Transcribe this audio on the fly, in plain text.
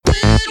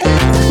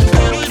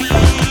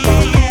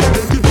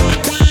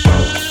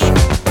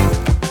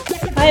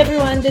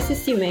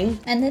Ming.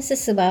 And this is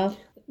Subal.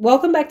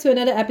 Welcome back to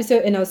another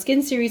episode in our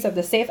skin series of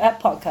the Safe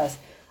App Podcast.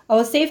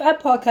 Our Safe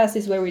App Podcast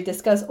is where we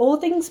discuss all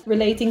things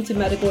relating to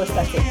medical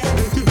aesthetics.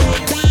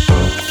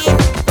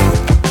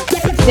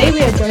 Today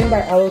we are joined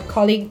by our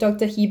colleague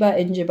Dr. Hiba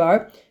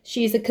Injibar.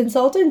 She is a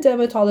consultant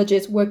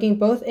dermatologist working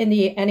both in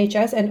the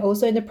NHS and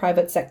also in the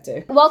private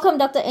sector. Welcome,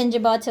 Dr.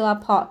 Injibar, to our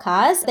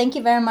podcast. Thank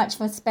you very much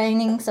for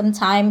spending some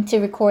time to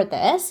record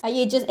this. Are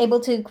you just able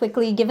to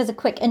quickly give us a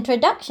quick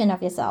introduction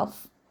of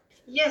yourself?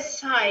 Yes,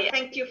 hi.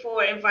 Thank you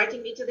for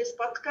inviting me to this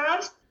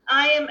podcast.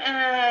 I am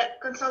a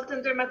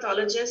consultant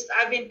dermatologist.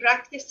 I've been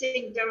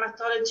practicing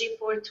dermatology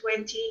for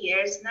 20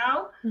 years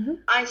now.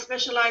 I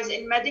specialize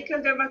in medical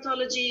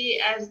dermatology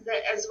as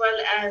well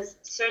as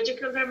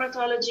surgical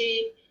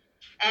dermatology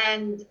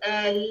and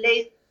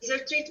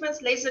laser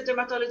treatments, laser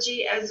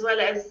dermatology, as well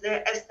as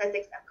the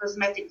aesthetic and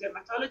cosmetic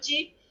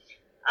dermatology.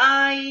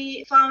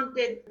 I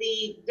founded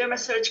the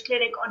DermaSurge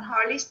clinic on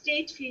Harley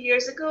Street a few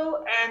years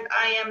ago, and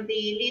I am the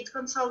lead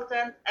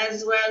consultant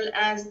as well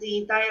as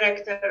the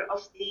director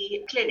of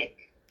the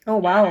clinic. Oh,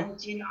 wow. And,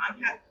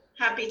 I'm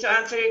happy to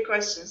answer your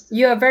questions.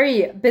 You're a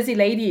very busy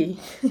lady.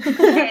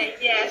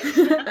 Yes,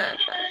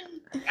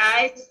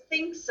 I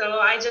think so.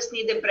 I just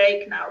need a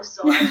break now,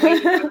 so I'm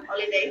waiting for a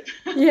holiday.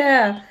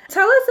 Yeah.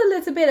 Tell us a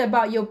little bit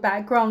about your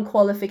background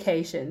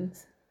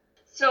qualifications.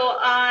 So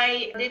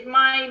I did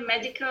my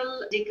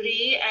medical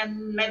degree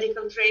and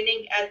medical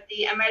training at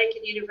the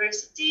American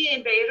University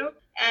in Beirut.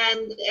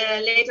 And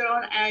later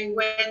on, I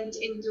went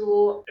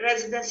into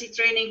residency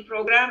training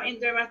program in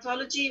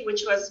dermatology,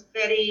 which was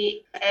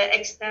very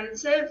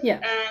extensive. Yeah.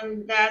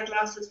 And that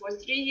lasted for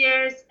 3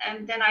 years.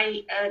 And then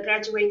I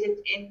graduated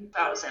in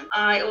 2000.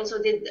 I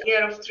also did a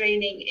year of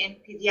training in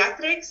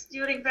pediatrics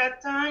during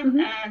that time.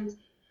 And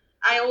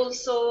I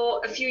also,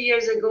 a few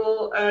years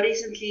ago,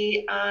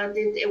 recently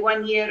did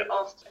 1 year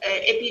of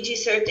APG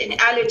cert in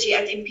allergy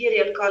at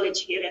Imperial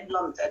College here in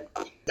London.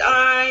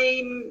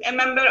 I'm a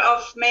member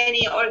of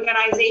many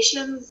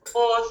organizations,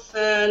 both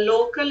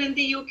local in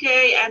the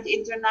UK and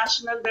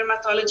international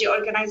dermatology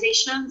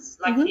organizations,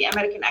 like the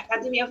American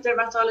Academy of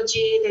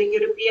Dermatology, the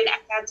European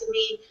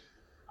Academy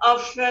of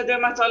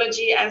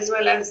dermatology, as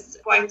well as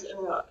quite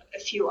a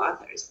few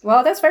others.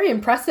 Wow, that's very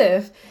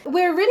impressive.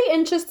 We're really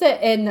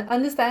interested in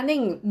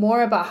understanding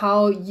more about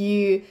how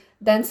you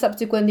then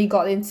subsequently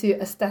got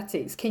into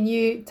aesthetics. Can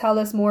you tell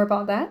us more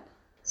about that?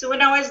 So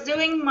when I was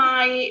doing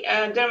my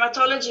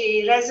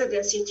dermatology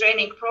residency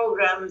training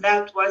program,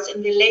 that was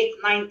in the late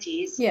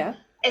 90s,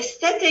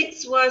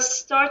 aesthetics was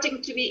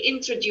starting to be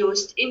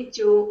introduced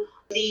into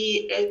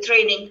the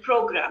training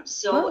program.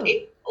 So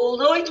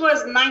although it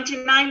was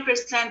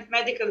 99%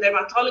 medical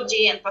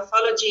dermatology and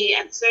pathology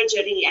and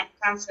surgery and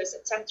cancers,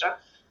 etc.,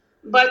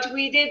 but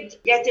we did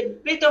get a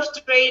bit of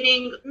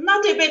training,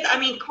 not a bit, I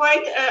mean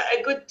quite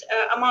a good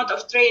amount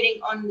of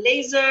training on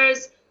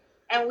lasers.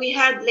 And we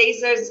had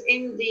lasers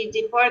in the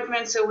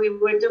department, so we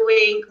were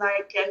doing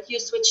like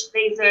Q-switched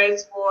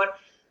lasers for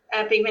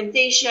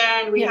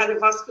pigmentation. We had a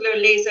vascular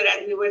laser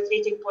and we were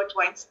treating port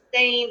wine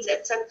stains,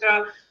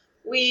 etc.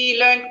 We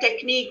learned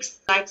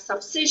techniques like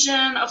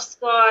subcision of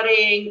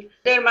scarring,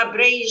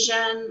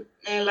 dermabrasion,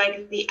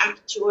 like the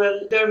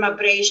actual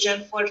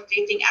dermabrasion for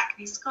treating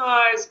acne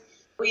scars.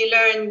 We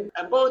learned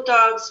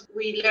Botox.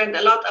 We learned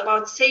a lot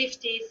about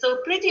safety. So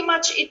pretty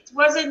much it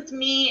wasn't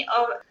me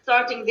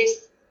starting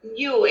this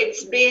new.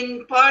 It's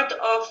been part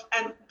of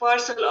and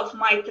parcel of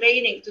my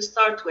training to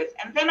start with.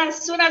 And then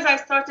as soon as I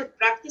started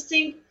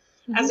practicing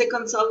as a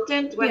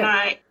consultant, when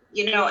I,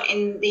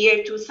 in the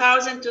year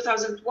 2000,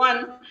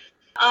 2001,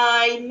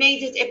 I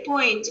made it a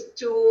point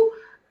to,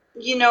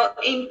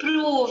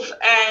 improve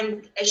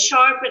and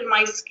sharpen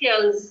my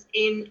skills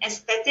in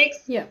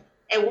aesthetics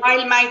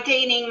while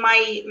maintaining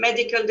my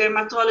medical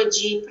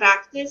dermatology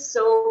practice.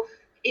 So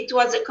it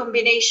was a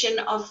combination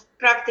of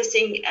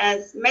practicing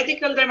as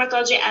medical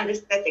dermatology and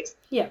aesthetics.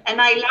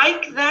 And I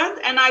like that,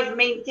 and I've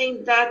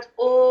maintained that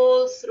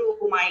all through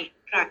my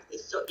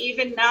practice. So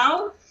even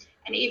now,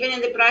 and even in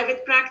the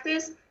private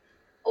practice,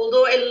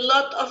 although a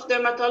lot of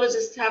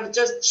dermatologists have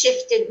just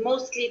shifted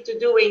mostly to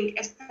doing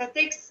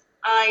aesthetics,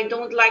 I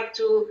don't like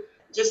to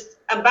just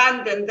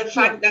abandon the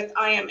fact that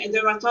I am a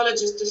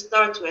dermatologist to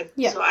start with.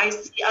 So I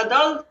see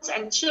adults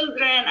and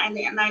children,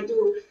 and I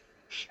do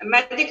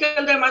medical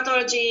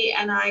dermatology,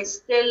 and I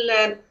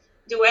still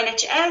do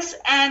NHS,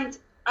 and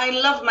I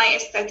love my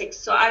aesthetics.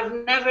 So I've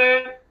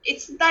never,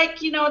 it's like,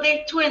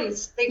 they're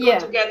twins, they go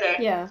together.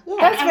 That's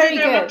as very a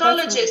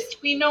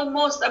dermatologist, we know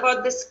most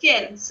about the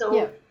skin.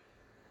 So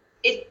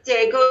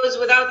it goes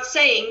without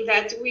saying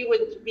that we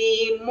would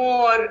be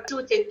more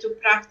suited to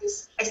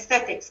practice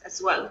aesthetics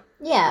as well.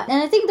 Yeah,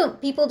 and I think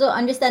that people don't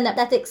understand that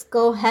aesthetics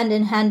go hand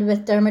in hand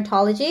with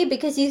dermatology,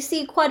 because you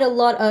see quite a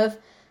lot of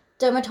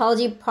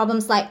dermatology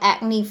problems like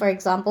acne, for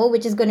example,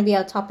 which is going to be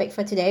our topic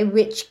for today,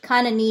 which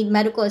kind of need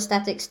medical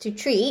aesthetics to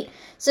treat.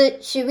 So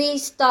should we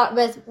start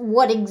with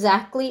what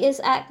exactly is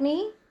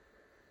acne?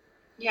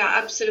 Yeah,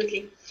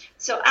 absolutely.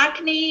 So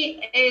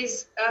acne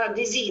is a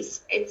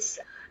disease. It's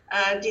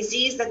a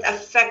disease that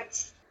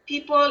affects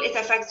people, it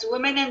affects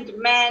women and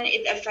men,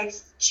 it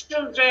affects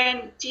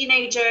children,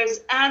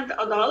 teenagers, and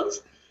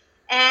adults.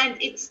 And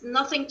it's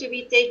nothing to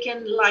be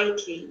taken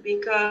lightly,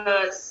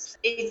 because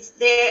it's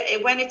there.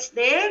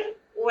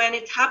 When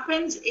it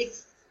happens,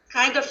 it's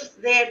kind of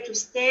there to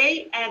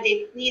stay, and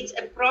it needs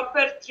a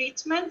proper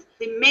treatment.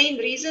 The main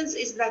reasons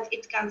is that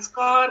it can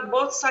scar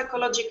both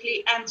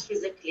psychologically and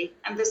physically,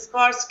 and the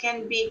scars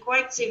can be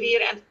quite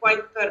severe and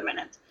quite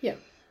permanent. Yeah.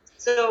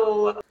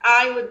 So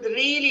I would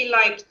really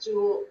like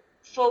to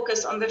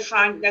focus on the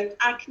fact that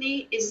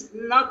acne is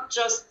not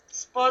just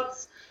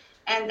spots,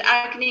 and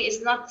acne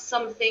is not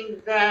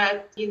something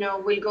that,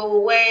 will go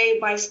away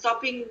by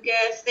stopping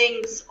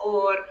things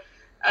or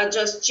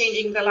just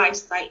changing the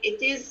lifestyle.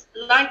 It is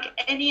like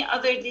any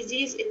other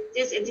disease. It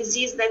is a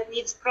disease that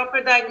needs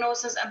proper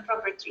diagnosis and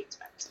proper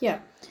treatment. Yeah.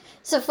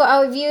 So for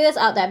our viewers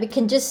out there, we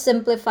can just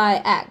simplify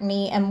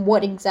acne and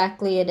what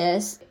exactly it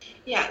is.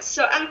 Yeah,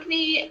 so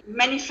acne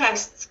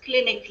manifests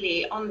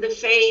clinically on the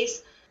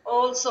face,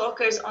 also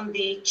occurs on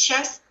the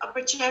chest,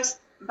 upper chest,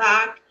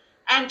 back,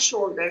 and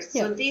shoulders.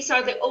 Yeah. So these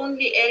are the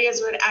only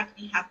areas where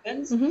acne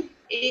happens. Mm-hmm.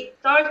 It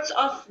starts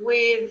off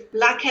with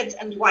blackheads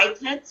and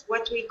whiteheads,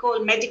 what we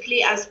call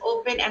medically as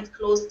open and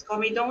closed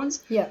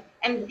comedones. Yeah.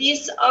 And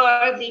these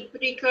are the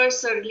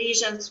precursor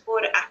lesions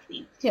for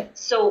acne. Yeah.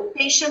 So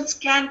patients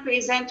can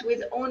present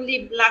with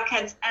only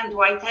blackheads and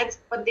whiteheads,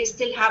 but they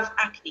still have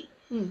acne.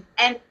 Mm.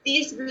 And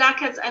these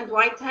blackheads and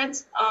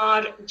whiteheads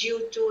are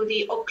due to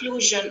the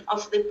occlusion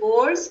of the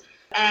pores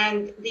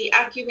and the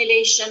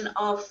accumulation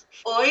of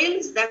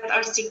oils that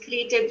are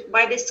secreted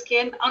by the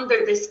skin,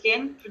 under the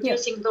skin,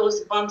 producing those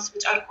bumps,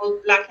 which are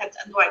called blackheads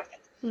and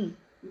whiteheads. Mm.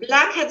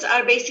 Blackheads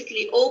are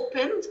basically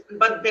opened,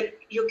 but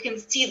you can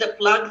see the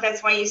plug.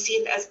 That's why you see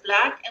it as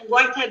black. And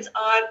whiteheads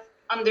are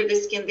under the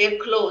skin. They're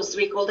closed.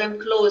 We call them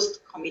closed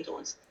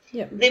comedones.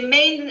 Yeah. The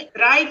main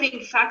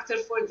driving factor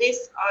for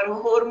this are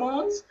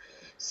hormones.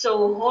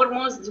 So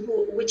hormones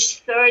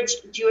which surge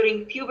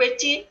during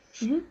puberty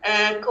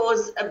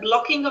cause a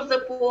blocking of the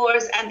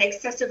pores and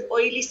excessive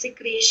oily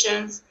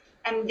secretions,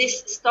 and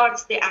this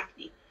starts the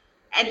acne.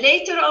 And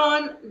later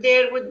on,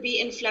 there would be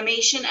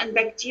inflammation and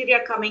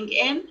bacteria coming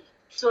in.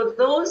 So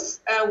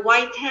those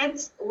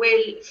whiteheads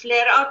will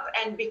flare up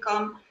and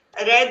become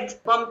red,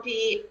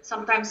 bumpy,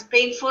 sometimes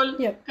painful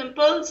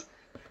pimples,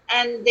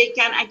 and they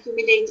can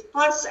accumulate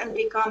pus and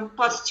become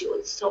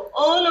pustules. So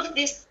all of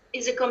this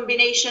is a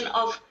combination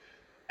of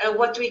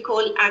what we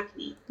call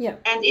acne. Yeah.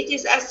 And it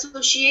is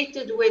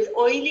associated with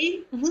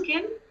oily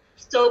skin.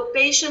 So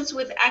patients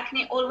with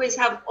acne always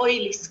have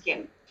oily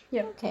skin.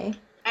 Yeah. Okay.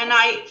 And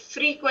I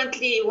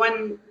frequently,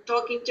 when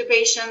talking to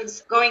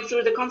patients going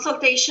through the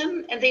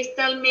consultation, and they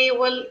tell me,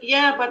 well,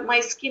 yeah, but my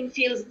skin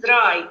feels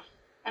dry.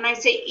 And I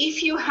say,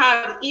 if you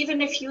have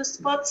even a few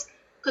spots,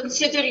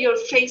 consider your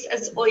face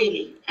as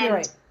oily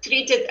and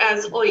treat it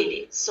as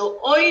oily. So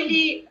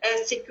oily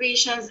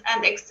secretions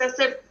and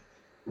excessive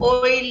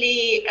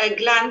oily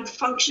gland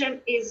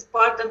function is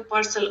part and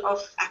parcel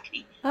of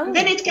acne. Oh,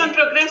 then it can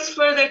progress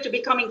further to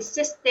becoming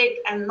cystic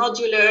and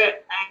nodular,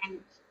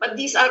 but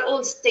these are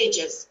all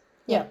stages.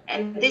 Yeah.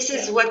 And this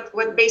is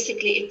what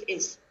basically it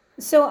is.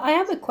 So I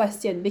have a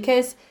question,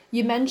 because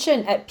you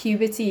mentioned at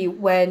puberty,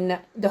 when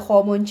the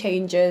hormone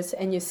changes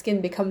and your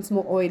skin becomes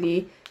more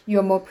oily,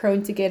 you're more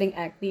prone to getting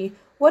acne.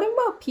 What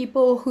about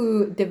people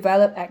who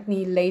develop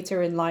acne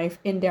later in life,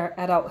 in their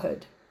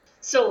adulthood?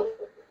 So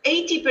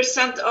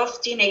 80%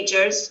 of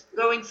teenagers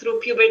going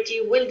through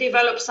puberty will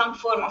develop some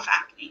form of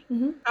acne.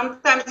 Mm-hmm.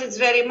 Sometimes it's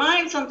very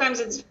mild, sometimes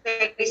it's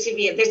very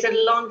severe. There's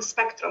a long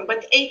spectrum,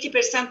 but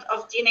 80%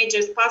 of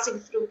teenagers passing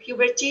through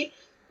puberty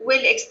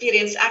will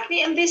experience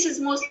acne, and this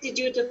is mostly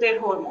due to their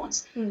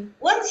hormones. Mm.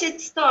 Once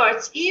it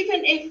starts,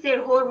 even if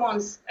their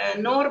hormones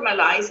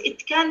normalize,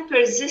 it can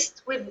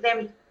persist with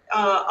them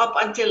up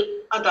until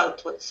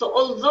adulthood. So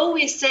although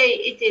we say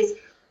it is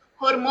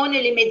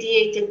hormonally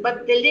mediated,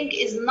 but the link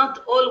is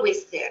not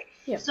always there.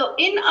 Yeah. So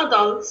in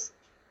adults,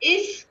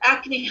 if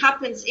acne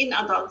happens in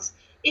adults,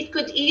 it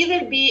could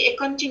either be a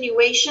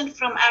continuation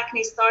from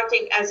acne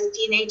starting as a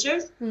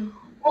teenagers,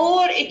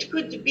 or it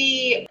could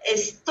be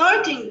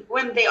starting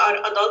when they are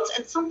adults.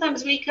 And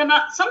sometimes we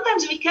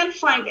can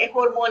find a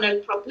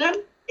hormonal problem,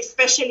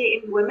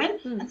 especially in women,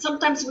 and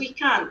sometimes we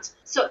can't.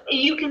 So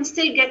you can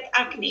still get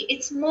acne.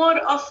 It's more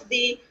of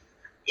the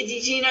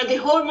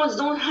hormones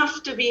don't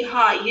have to be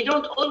high. You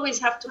don't always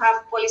have to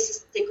have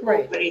polycystic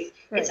ovaries.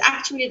 Right. It's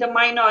actually the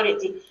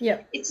minority. Yeah.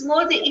 It's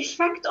more the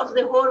effect of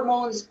the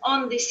hormones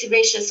on the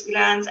sebaceous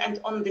glands and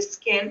on the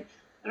skin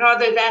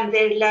rather than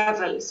their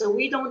level. So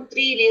we don't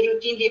really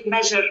routinely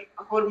measure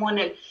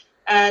hormonal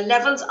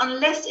levels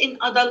unless in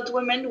adult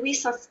women we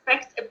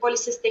suspect a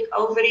polycystic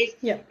ovary.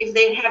 Yeah. If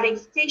they're having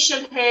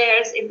facial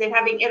hairs, if they're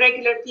having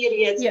irregular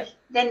periods,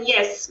 then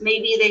yes,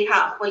 maybe they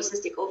have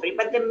polycystic ovary.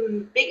 But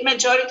the big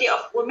majority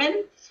of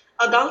women,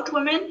 adult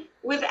women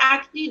with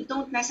acne,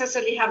 don't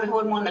necessarily have a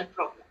hormonal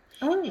problem.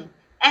 Oh.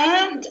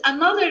 And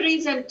another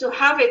reason to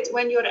have it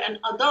when you're an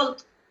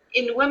adult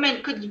in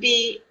women could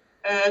be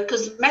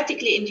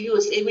cosmetically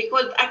induced. We call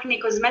it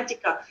acne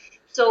cosmetica.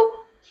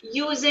 So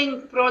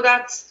using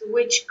products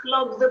which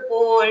clog the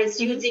pores,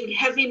 using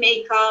heavy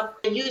makeup,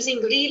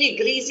 using really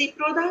greasy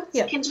products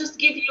can just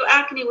give you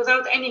acne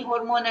without any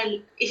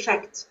hormonal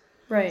effect.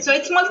 Right. So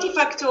it's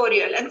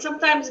multifactorial, and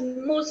sometimes,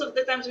 most of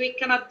the times, we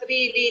cannot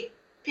really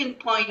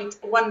pinpoint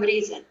one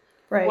reason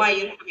why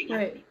you're having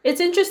acne.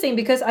 It's interesting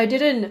because I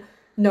didn't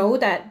know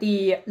that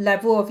the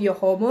level of your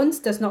hormones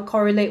does not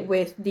correlate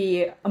with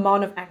the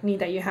amount of acne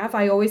that you have.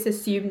 I always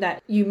assume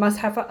that you must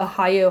have a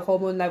higher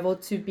hormone level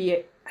to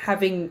be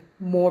having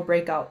more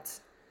breakouts.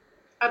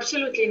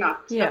 Absolutely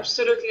not. Yeah.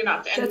 Absolutely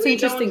not. And That's we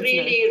don't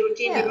really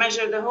routinely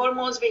measure the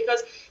hormones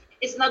because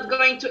it's not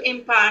going to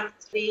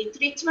impact the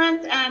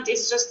treatment, and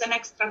it's just an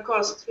extra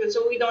cost.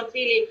 So we don't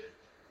really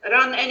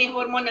run any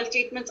hormonal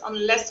treatments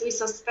unless we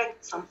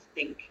suspect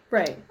something.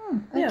 Right.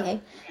 Okay.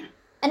 Yeah.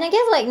 And I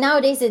guess like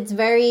nowadays it's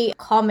very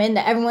common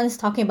that everyone's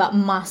talking about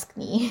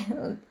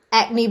maskne,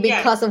 acne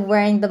because of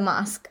wearing the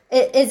mask.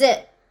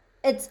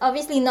 It's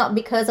obviously not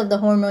because of the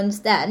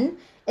hormones then.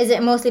 Is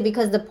it mostly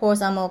because the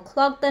pores are more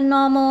clogged than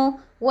normal?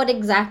 What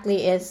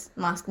exactly is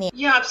maskne?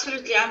 Yeah,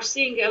 absolutely. I'm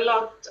seeing a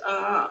lot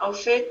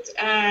of it,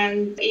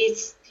 and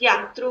it's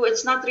true.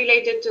 It's not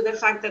related to the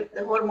fact that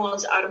the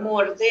hormones are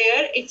more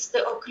there. It's the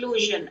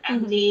occlusion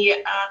and the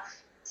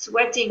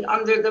sweating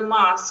under the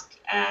mask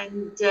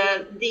and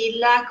the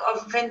lack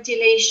of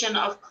ventilation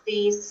of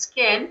the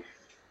skin,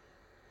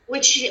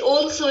 which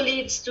also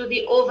leads to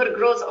the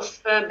overgrowth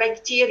of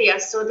bacteria.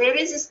 So there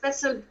is a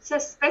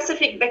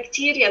specific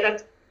bacteria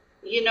that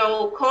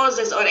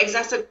causes or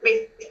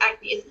exacerbates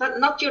acne. It's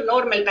not your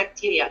normal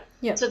bacteria.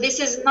 Yeah. So this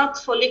is not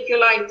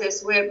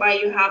folliculitis, whereby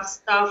you have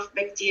staph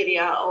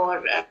bacteria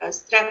or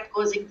strep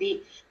causing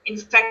the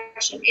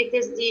infection. It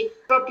is the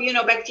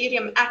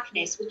Propionibacterium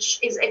acnes, which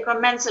is a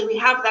commensal. We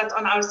have that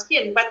on our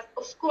skin. But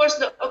of course,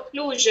 the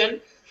occlusion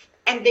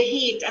and the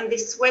heat and the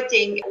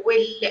sweating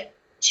will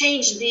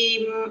change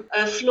the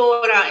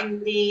flora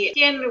in the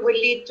skin, will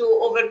lead to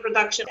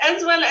overproduction,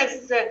 as well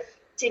as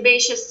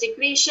sebaceous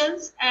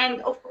secretions, and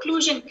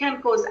occlusion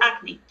can cause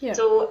acne. Yeah.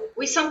 So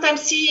we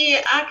sometimes see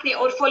acne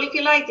or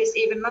folliculitis,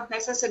 even not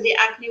necessarily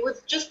acne,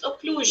 with just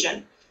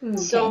occlusion. Okay.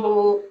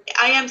 So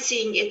I am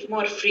seeing it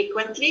more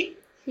frequently.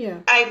 Yeah.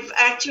 I've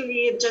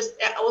actually just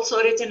also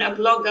written a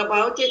blog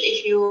about it,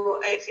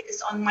 if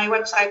it's on my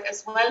website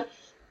as well.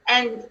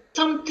 And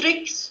some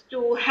tricks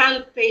to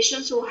help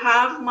patients who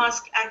have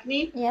mask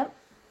acne. Yep.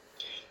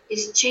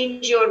 Is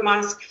change your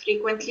mask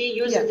frequently.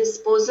 Use a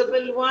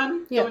disposable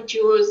one. Yeah. Don't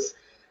use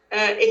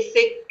a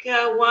thick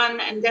one,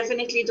 and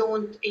definitely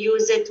don't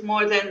use it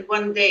more than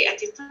 1 day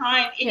at a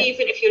time. And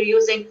even if you're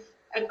using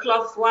a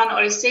cloth one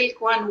or a silk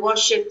one,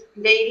 wash it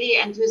daily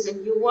and use a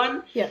new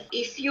one. Yeah.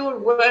 If you're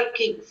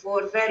working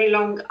for very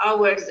long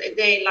hours a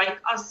day like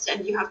us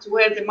and you have to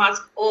wear the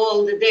mask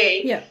all the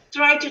day,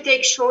 try to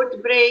take short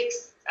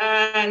breaks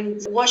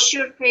and wash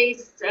your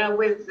face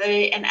with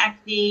an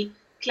acne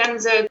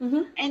cleanser,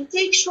 and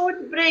take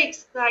short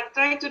breaks. Like,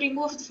 try to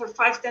remove it for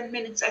 5-10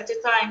 minutes at a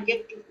time.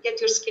 Get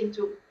your skin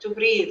to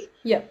breathe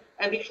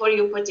before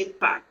you put it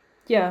back.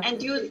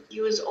 And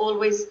use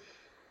always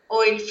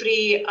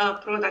oil-free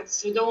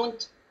products. You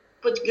don't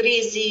put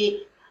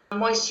greasy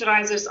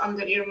moisturizers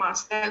under your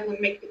mask. That will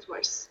make it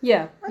worse.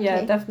 Yeah,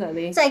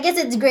 definitely. So I guess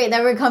it's great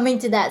that we're coming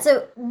to that.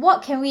 So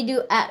what can we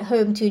do at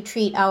home to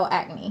treat our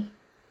acne?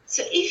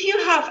 So if you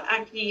have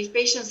acne, if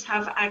patients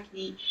have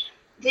acne,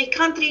 they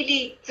can't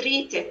really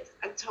treat it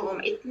at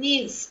home. It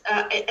needs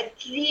at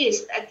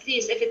least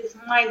if it's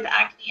mild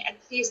acne, at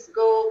least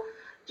go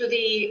to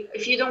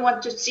if you don't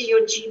want to see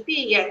your GP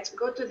yet,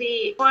 go to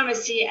the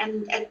pharmacy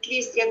and at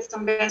least get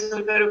some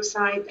benzoyl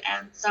peroxide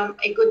and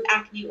a good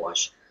acne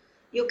wash.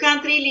 You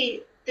can't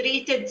really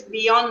treat it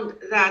beyond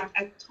that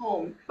at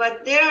home,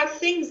 but there are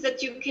things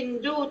that you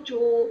can do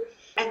to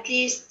at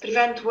least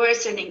prevent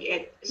worsening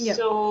it.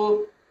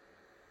 So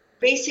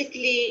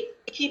basically,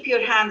 keep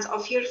your hands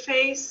off your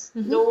face.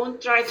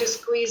 Don't try to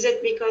squeeze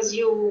it because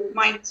you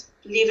might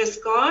leave a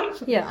scar.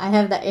 Yeah, I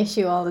have that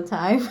issue all the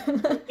time.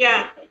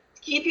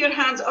 Keep your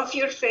hands off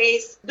your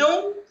face.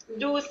 Don't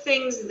do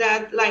things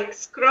that like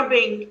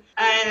scrubbing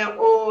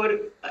or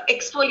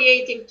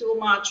exfoliating too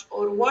much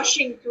or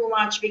washing too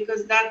much,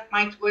 because that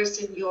might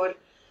worsen your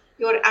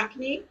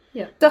acne.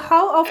 Yeah. So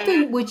how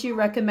often would you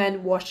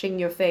recommend washing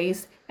your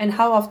face, and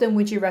how often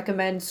would you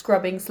recommend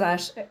scrubbing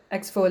 /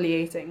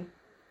 exfoliating?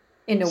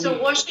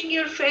 So washing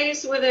your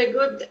face with a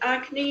good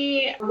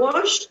acne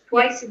wash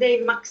twice a day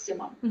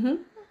maximum.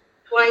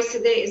 Twice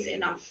a day is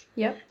enough.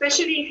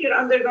 Especially if you're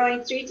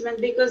undergoing treatment,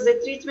 because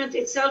the treatment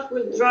itself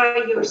will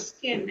dry your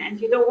skin,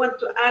 and you don't want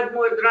to add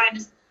more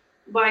dryness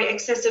by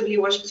excessively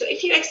washing. So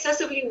if you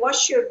excessively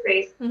wash your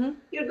face,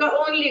 you're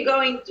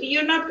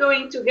not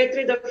going to get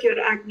rid of your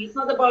acne. It's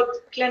not about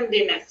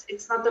cleanliness.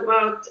 It's not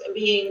about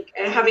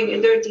having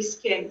a dirty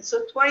skin.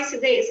 So twice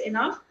a day is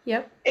enough.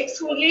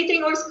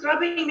 Exfoliating or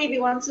scrubbing maybe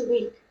once a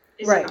week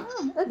is enough.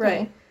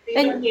 Okay.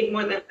 You don't need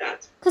more than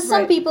that. Because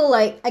some people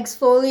like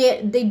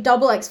exfoliate, they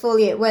double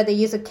exfoliate, where they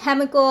use a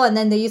chemical and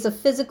then they use a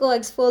physical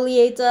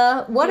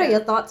exfoliator. What are your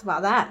thoughts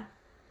about that?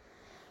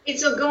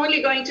 It's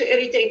only going to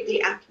irritate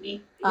the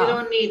acne. You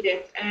don't need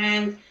it.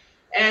 And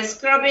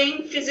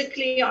scrubbing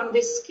physically on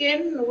the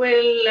skin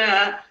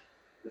will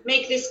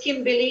make the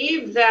skin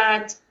believe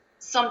that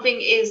something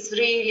is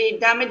really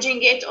damaging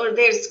it, or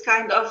there's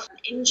kind of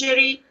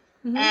injury,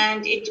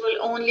 and it will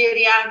only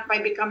react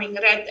by becoming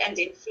red and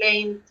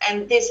inflamed,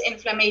 and this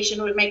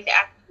inflammation will make the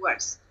acne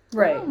worse.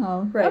 Right.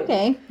 Oh, right.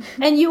 Okay.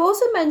 And you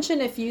also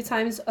mentioned a few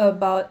times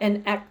about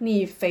an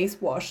acne face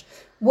wash.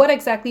 What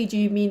exactly do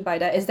you mean by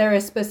that? Is there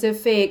a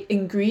specific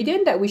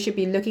ingredient that we should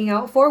be looking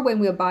out for when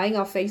we're buying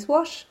our face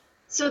wash?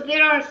 So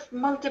there are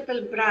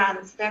multiple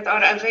brands that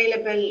are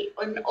available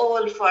in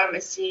all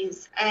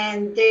pharmacies,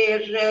 and they're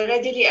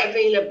readily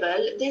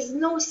available. There's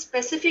no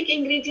specific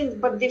ingredient,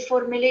 but the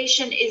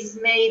formulation is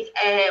made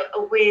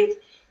with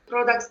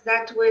products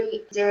that will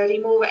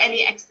remove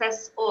any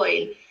excess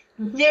oil.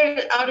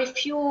 There are a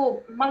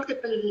few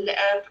multiple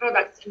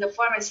products in the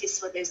pharmacy.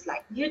 So there's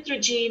like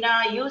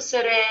Neutrogena,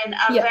 Eucerin,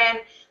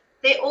 Aven.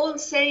 They all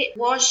say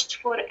washed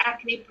for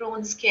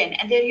acne-prone skin,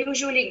 and they're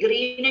usually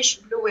greenish,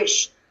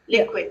 bluish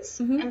liquids,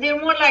 and they're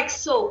more like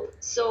soap.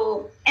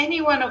 So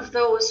any one of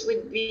those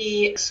would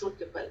be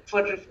suitable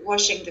for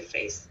washing the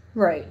face.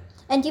 Right.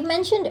 And you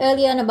mentioned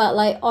earlier on about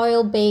like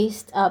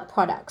oil-based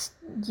products.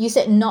 You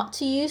said not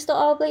to use the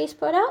oil-based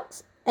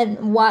products,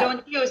 and why?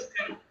 Don't use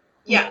them.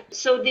 Yeah.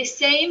 So the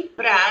same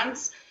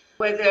brands,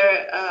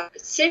 whether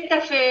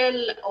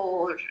Cetaphil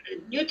or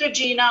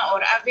Neutrogena or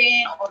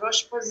Avène or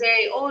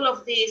Roche-Posay, all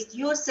of these,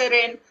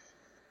 Eucerin,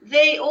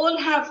 they all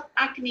have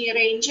acne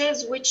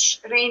ranges,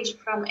 which range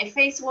from a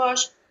face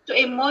wash to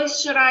a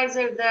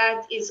moisturizer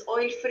that is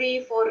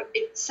oil-free.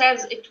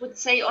 It would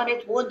say on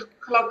it, won't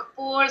clog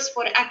pores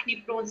for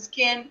acne-prone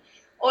skin,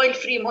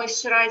 oil-free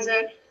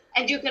moisturizer.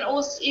 And you can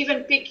also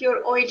even pick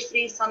your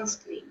oil-free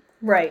sunscreen.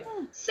 Right.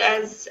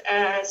 Says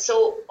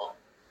so.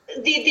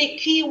 The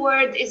key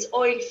word is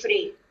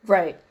oil-free.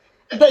 Right.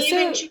 But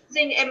even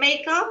choosing a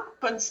makeup,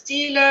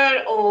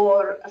 concealer,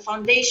 or a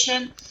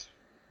foundation,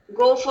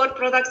 go for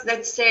products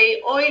that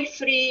say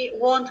oil-free,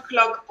 won't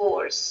clog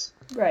pores.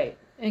 Right.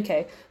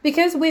 Okay.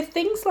 Because with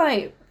things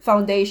like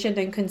foundation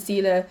and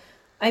concealer,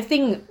 I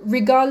think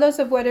regardless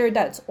of whether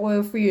that's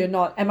oil-free or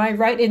not, am I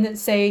right in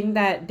saying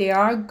that they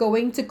are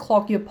going to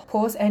clog your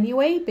pores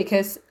anyway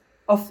because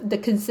of the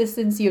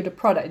consistency of the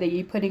product that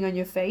you're putting on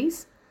your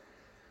face?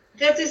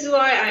 That is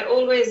why I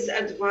always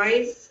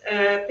advise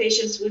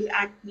patients with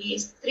acne,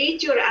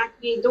 treat your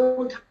acne,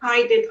 don't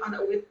hide it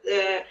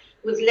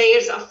with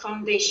layers of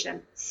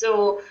foundation.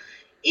 So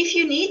if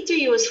you need to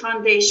use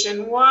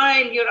foundation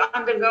while you're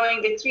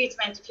undergoing the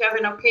treatment, if you have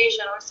an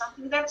occasion or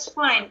something, that's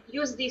fine.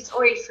 Use these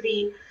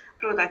oil-free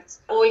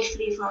products,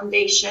 oil-free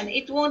foundation.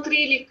 It won't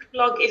really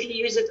clog if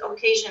you use it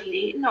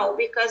occasionally. No,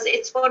 because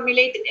it's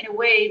formulated in a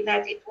way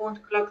that it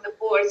won't clog the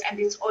pores and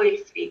it's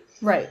oil-free.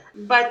 Right.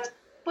 But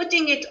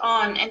putting it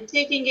on and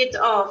taking it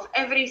off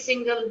every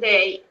single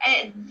day,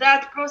 and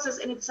that process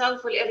in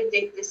itself will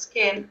irritate the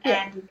skin.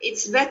 And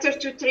it's better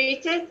to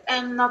treat it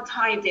and not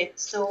hide it.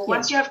 So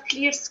once you have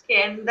clear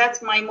skin,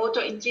 that's my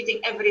motto in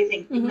treating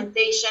everything,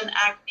 pigmentation,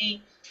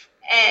 acne,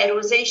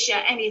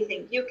 rosacea,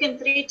 anything. You can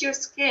treat your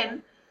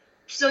skin,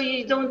 so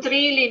you don't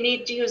really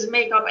need to use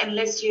makeup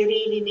unless you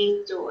really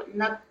need to,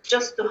 not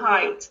just to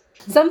hide.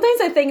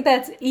 Sometimes I think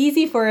that's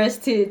easy for us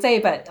to say,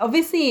 but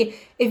obviously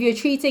if you're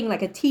treating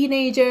like a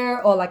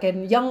teenager or like a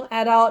young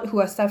adult who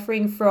are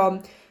suffering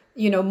from,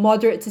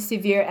 moderate to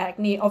severe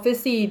acne,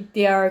 obviously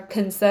their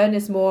concern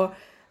is more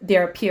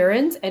their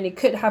appearance, and it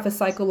could have a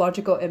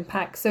psychological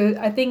impact. So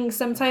I think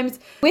sometimes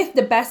with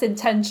the best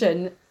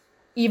intention,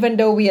 even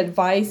though we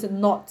advise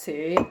not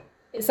to,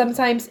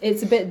 sometimes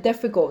it's a bit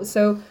difficult.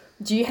 So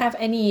do you have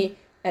any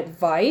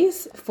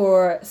advice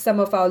for some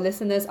of our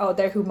listeners out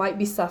there who might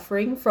be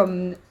suffering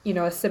from,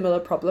 a similar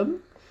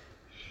problem?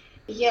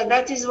 Yeah,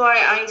 that is why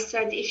I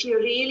said if you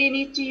really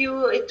need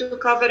to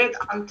cover it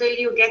until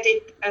you get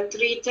it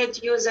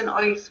treated, use an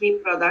oil-free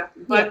product.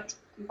 But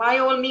by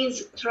all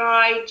means,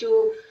 try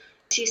to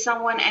see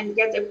someone and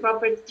get a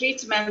proper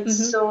treatment,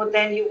 so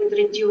then you would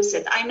reduce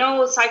it. I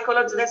know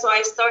psychology, that's why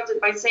I started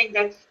by saying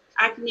that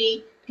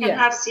acne can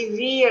have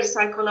severe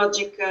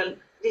psychological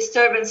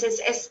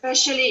disturbances,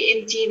 especially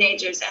in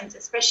teenagers and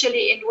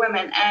especially in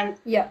women. And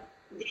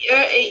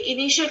the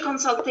initial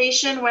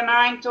consultation, when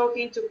I'm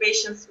talking to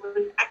patients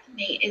with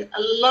acne,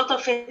 a lot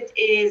of it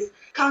is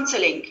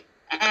counseling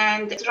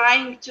and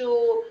trying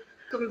to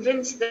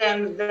convince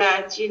them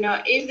that,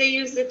 if they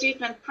use the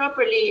treatment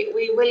properly,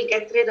 we will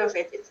get rid of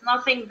it. It's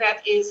nothing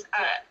that is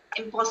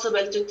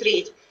impossible to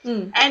treat.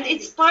 And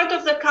it's part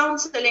of the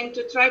counseling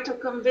to try to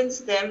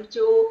convince them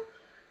to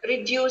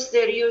reduce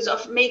their use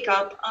of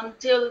makeup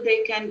until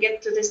they can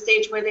get to the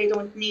stage where they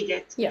don't need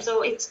it.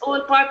 So it's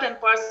all part and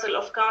parcel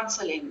of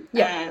counseling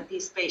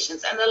these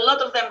patients. And a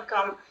lot of them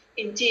come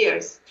in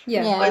tears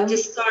but to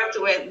start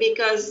with,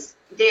 because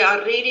they are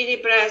really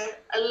depressed.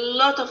 A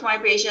lot of my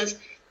patients,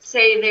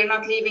 say they're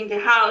not leaving the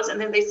house, and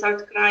then they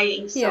start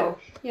crying. So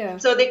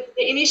the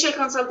initial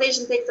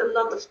consultation takes a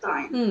lot of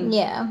time.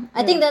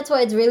 I think that's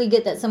why it's really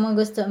good that someone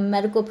goes to a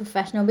medical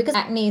professional, because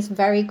acne is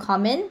very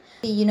common.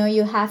 You know,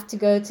 you have to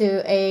go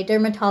to a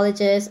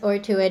dermatologist or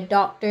to a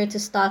doctor to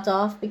start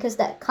off, because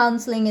that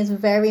counseling is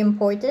very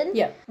important.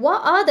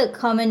 What are the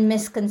common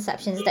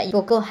misconceptions that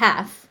people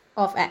have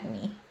of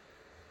acne?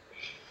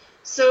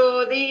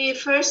 So the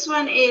first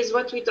one is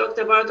what we talked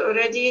about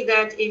already,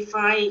 that if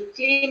I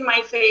clean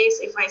my face,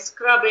 if I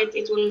scrub it,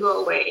 it will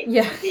go away.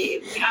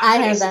 The I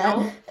have that.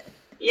 No.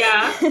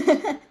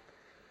 Yeah.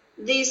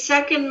 The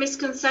second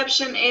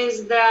misconception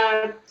is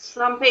that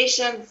some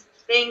patients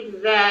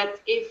think that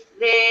if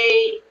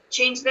they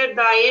change their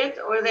diet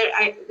or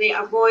they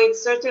avoid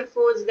certain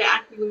foods, the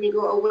acne will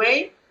go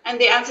away. And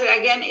the answer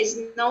again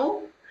is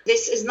no.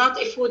 This is not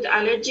a food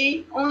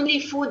allergy. Only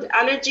food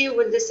allergy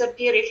will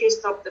disappear if you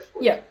stop the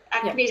food.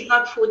 Acne is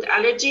not food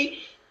allergy.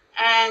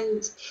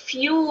 And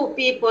few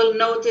people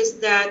notice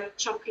that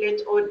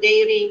chocolate or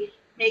dairy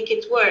make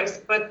it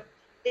worse. But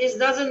this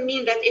doesn't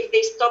mean that if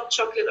they stop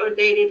chocolate or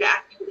dairy, the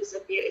acne will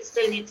disappear. It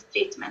still needs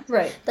treatment.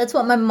 Right. That's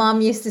what my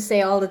mom used to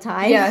say all the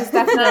time. Yes,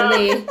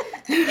 definitely.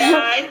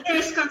 It's a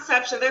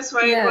misconception. That's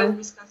why it was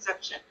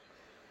misconception.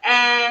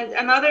 And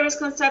another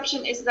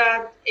misconception is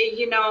that,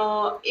 you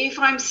know, if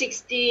I'm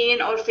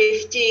 16 or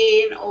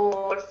 15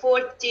 or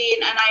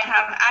 14 and I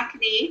have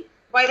acne,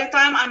 by the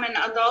time I'm an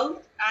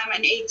adult, I'm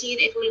an 18,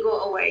 it will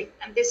go away.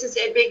 And this is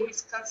a big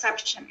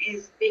misconception,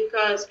 is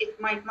because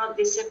it might not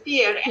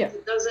disappear, and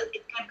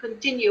it can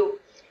continue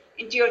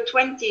into your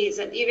 20s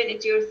and even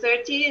into your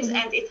 30s,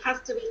 and it has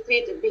to be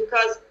treated,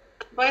 because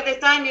by the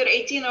time you're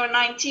 18 or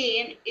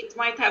 19, it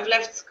might have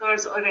left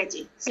scars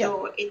already.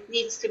 So it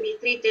needs to be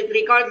treated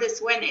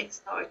regardless when it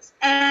starts.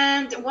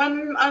 And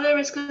one other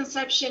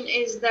misconception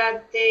is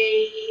that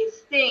they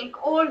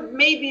think, or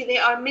maybe they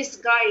are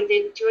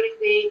misguided during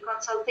the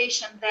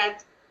consultation,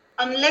 that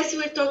unless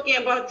we're talking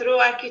about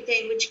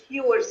Roaccutane, which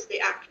cures the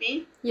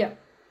acne,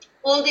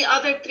 all the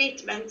other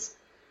treatments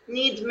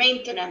need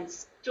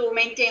maintenance to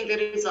maintain the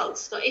results.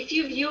 So if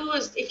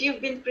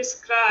you've been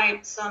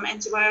prescribed some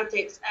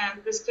antibiotics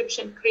and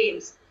prescription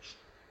creams,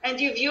 and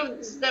you've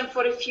used them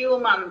for a few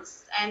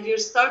months, and you're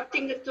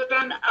starting to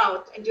run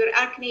out, and your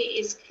acne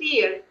is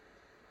clear,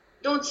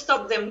 don't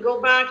stop them.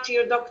 Go back to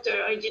your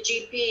doctor or your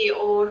GP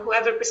or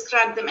whoever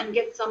prescribed them and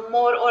get some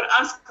more, or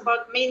ask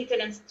about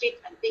maintenance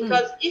treatment.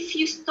 Because if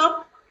you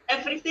stop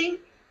everything,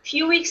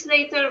 few weeks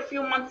later, a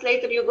few months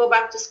later, you go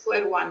back to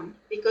square one,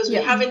 because we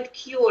haven't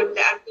cured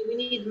the acne. We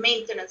need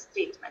maintenance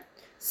treatment.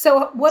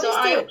 So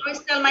I always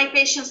tell my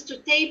patients to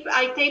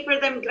taper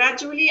them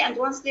gradually, and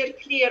once they're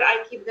clear,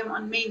 I keep them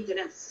on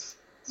maintenance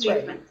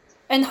treatment. Right.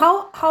 And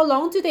how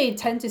long do they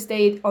tend to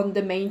stay on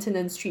the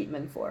maintenance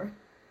treatment for?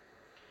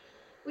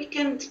 We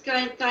can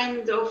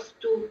kind of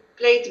to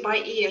play it by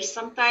ear.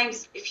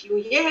 Sometimes a few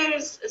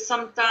years,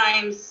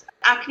 sometimes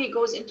acne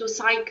goes into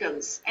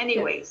cycles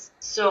anyways.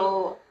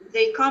 So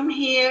they come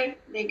here,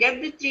 they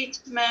get the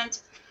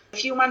treatment. A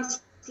few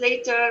months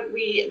later,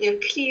 they're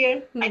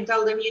clear. I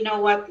tell them, you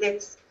know what,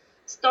 let's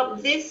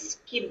stop this,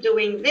 keep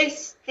doing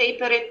this,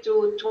 taper it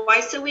to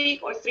twice a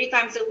week or 3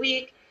 times a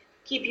week,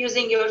 keep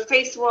using your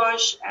face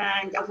wash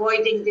and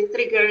avoiding the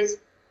triggers.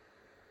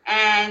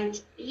 And,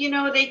 you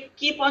know, they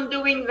keep on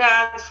doing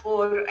that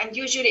and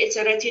usually it's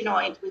a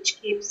retinoid,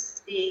 which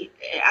keeps the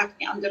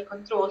acne under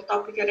control,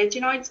 topical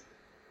retinoids.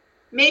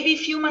 Maybe a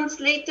few months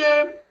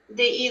later,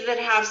 they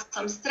either have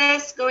some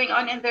stress going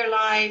on in their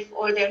life,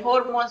 or their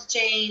hormones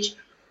change,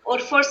 or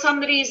for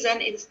some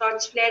reason it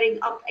starts flaring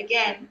up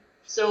again.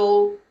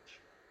 So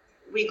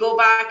we go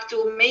back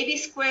to maybe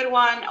square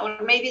one,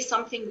 or maybe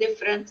something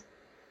different.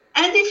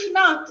 And if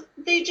not,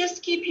 they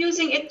just keep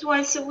using it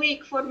twice a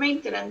week for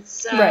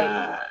maintenance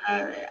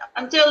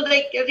until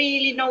they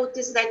really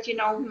notice that, you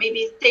know,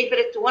 maybe taper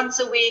it to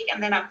once a week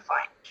and then I'm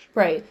fine.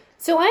 Right.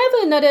 So I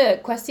have another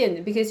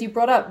question, because you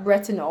brought up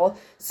retinol.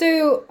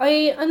 So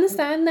I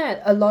understand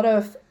that a lot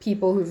of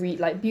people who read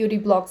like beauty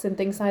blogs and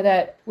things like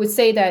that would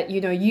say that, you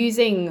know,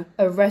 using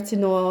a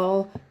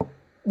retinol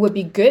would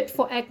be good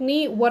for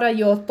acne. What are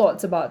your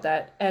thoughts about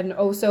that? And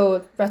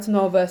also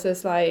retinol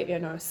versus like, you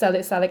know,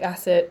 salicylic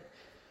acid.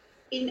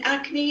 In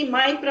acne,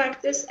 my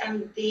practice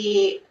and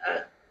the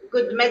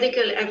good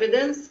medical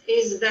evidence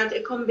is that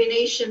a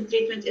combination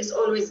treatment is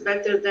always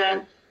better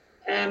than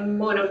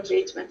mono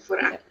treatment for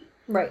acne.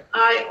 Right.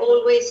 I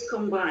always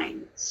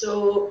combine.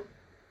 So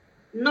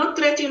not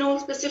retinol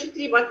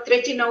specifically, but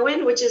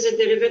tretinoin, which is a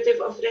derivative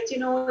of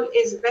retinol,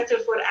 is better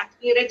for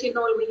acne.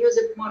 Retinol, we use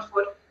it more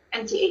for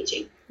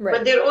anti-aging. Right.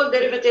 But they're all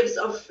derivatives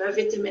of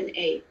vitamin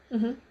A.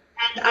 And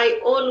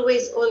I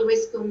always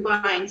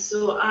combine.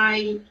 So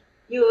I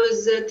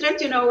use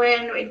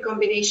tretinoin in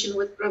combination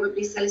with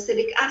probably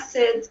salicylic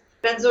acid,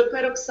 benzoyl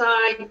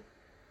peroxide,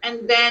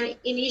 and then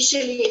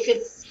initially, if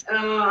it's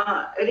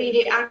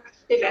really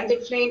active and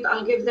inflamed,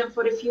 I'll give them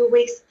for a few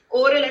weeks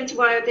oral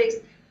antibiotics,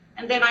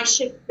 and then I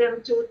shift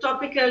them to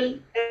topical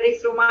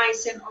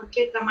erythromycin or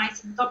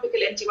clindamycin topical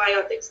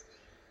antibiotics.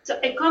 So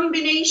a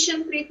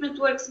combination treatment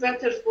works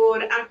better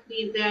for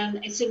acne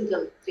than a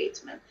single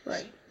treatment.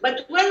 Right.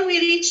 But when we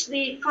reach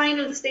the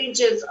final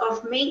stages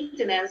of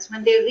maintenance,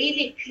 when they're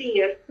really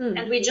clear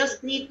and we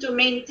just need to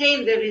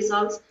maintain the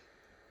results,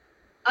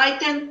 I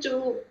tend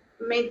to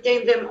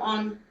maintain them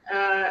on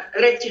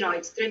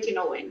retinoin,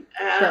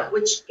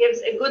 which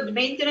gives a good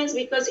maintenance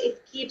because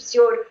it keeps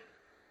your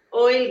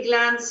oil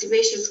glands,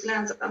 sebaceous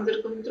glands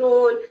under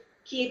control,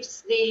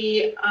 keeps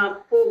the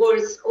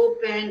pores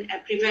open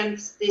and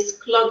prevents this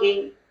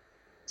clogging.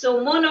 So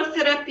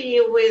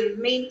monotherapy with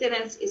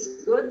maintenance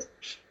is good.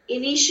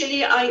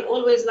 Initially, I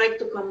always like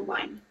to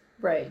combine.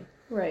 Right.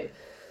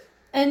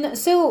 And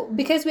so,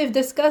 because we've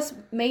discussed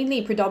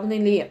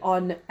predominantly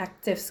on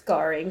active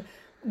scarring,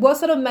 what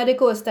sort of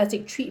medical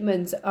aesthetic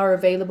treatments are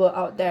available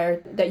out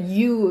there that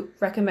you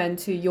recommend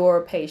to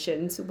your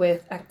patients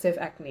with active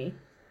acne?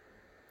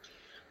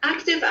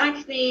 Active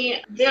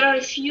acne, there are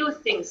a few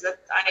things that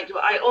I do.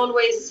 I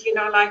always,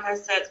 like I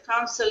said,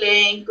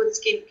 counseling, good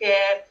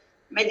skincare,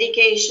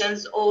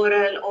 medications,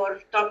 oral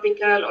or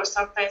topical, or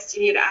sometimes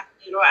severe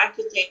acne or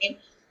Accutane.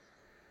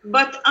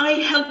 But I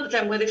help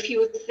them with a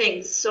few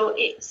things. So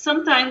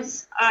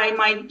sometimes I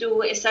might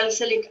do a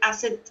salicylic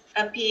acid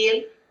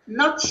peel,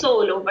 not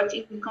solo, but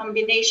in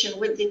combination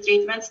with the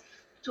treatments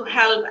to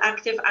help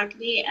active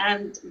acne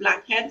and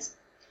blackheads.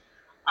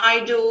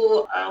 I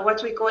do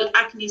what we call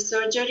acne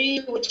surgery,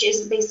 which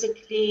is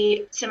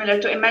basically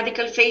similar to a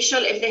medical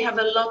facial. If they have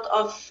a lot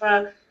of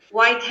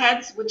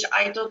whiteheads, which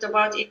I talked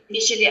about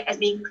initially as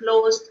being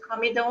closed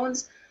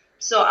comedones,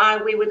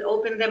 so we would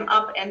open them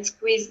up and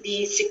squeeze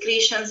the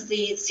secretions,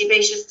 the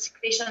sebaceous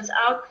secretions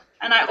out.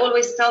 And I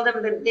always tell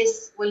them that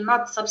this will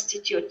not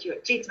substitute your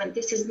treatment.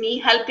 This is me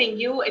helping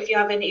you if you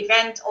have an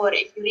event or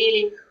if you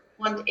really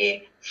want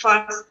a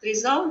fast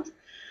result.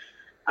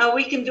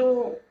 We can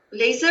do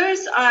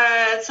lasers.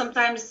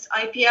 Sometimes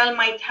IPL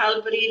might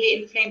help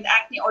really inflamed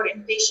acne or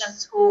in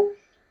patients who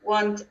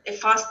want a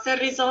faster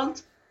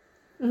result.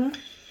 Mm-hmm.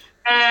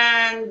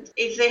 And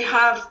if they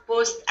have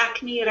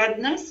post-acne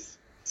redness,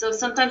 so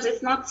sometimes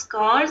it's not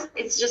scars,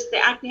 it's just the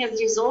acne has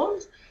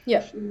resolved,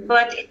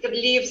 but it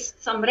leaves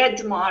some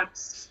red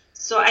marks.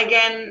 So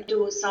again,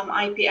 do some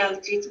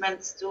IPL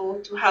treatments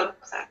to help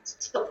that.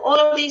 So all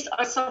of these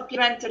are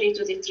supplementary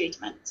to the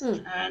treatment,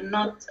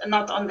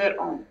 not on their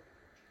own.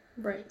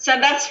 Right. So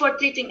that's for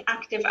treating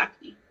active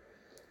acne.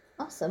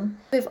 Awesome.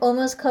 We've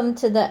almost come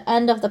to the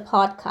end of the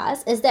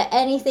podcast. Is there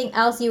anything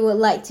else you would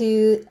like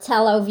to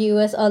tell our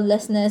viewers or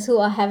listeners who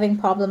are having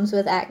problems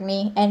with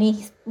acne?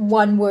 Any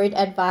one-word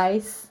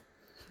advice?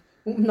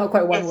 Not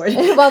quite one word.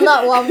 Well,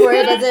 not one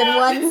word, as in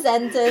one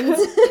sentence.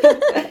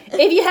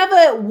 If you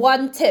have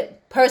one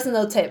tip,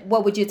 personal tip,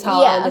 what would you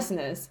tell our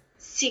listeners?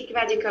 Seek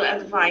medical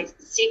advice.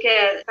 Seek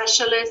a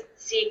specialist.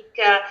 Seek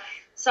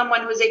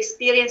someone who's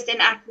experienced in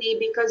acne,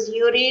 because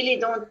you really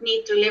don't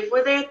need to live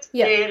with it.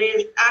 Yeah. There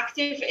is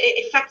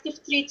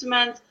effective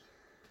treatment,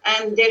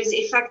 and there's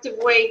effective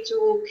way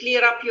to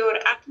clear up your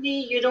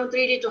acne. You don't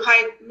really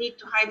need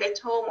to hide at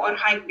home or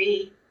hide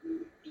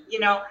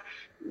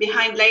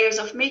behind layers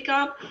of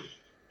makeup.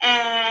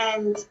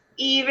 And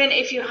even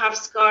if you have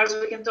scars,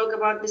 we can talk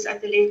about this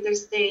at a later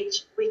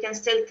stage, we can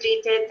still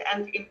treat it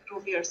and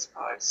improve your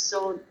scars.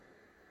 So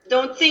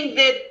don't think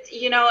that,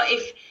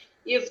 if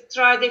you've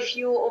tried a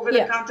few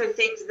over-the-counter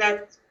things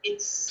that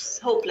it's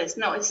hopeless.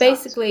 No, it's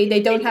basically not. They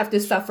don't have to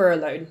suffer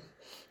alone.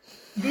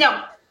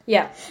 No.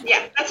 Yeah,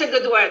 that's a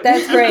good word.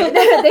 That's great.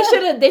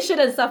 They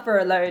shouldn't suffer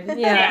alone.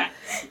 Yeah.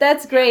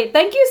 That's great.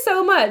 Thank you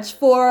so much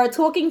for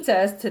talking to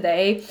us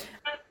today.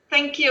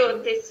 Thank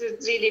you. This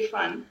is really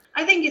fun.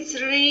 I think it's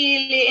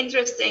really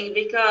interesting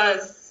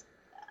because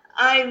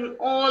I'm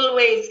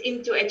always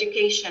into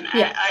education,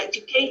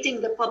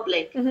 educating the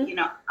public. Mm-hmm.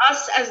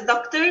 Us as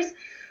doctors,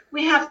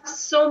 we have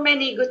so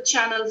many good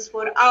channels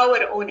for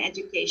our own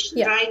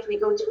education, right? We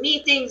go to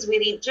meetings, we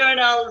read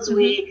journals,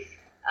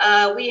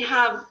 mm-hmm. we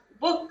have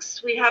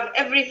books, we have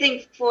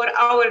everything for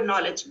our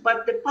knowledge,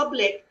 but the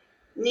public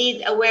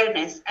need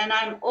awareness. And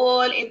I'm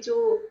all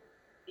into,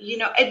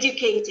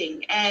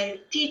 educating and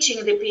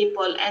teaching the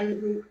people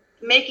and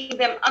making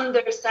them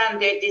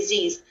understand their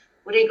disease,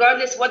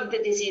 regardless what the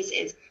disease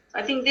is.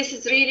 I think this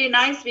is really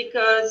nice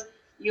because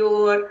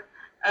you're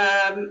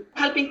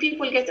helping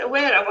people get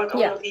aware about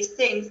all of these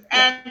things.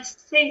 And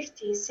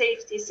safety,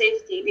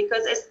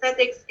 because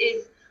aesthetics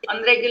is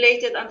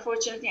unregulated,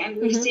 unfortunately, and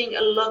we're mm-hmm. seeing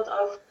a lot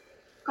of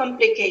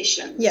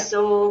complications. Yeah.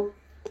 So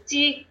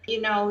seek,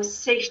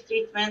 safe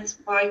treatments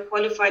by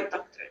qualified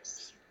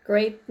doctors.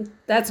 Great.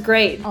 That's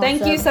great. Awesome.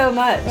 Thank you so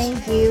much.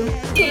 Thank you.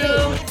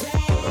 Thank you.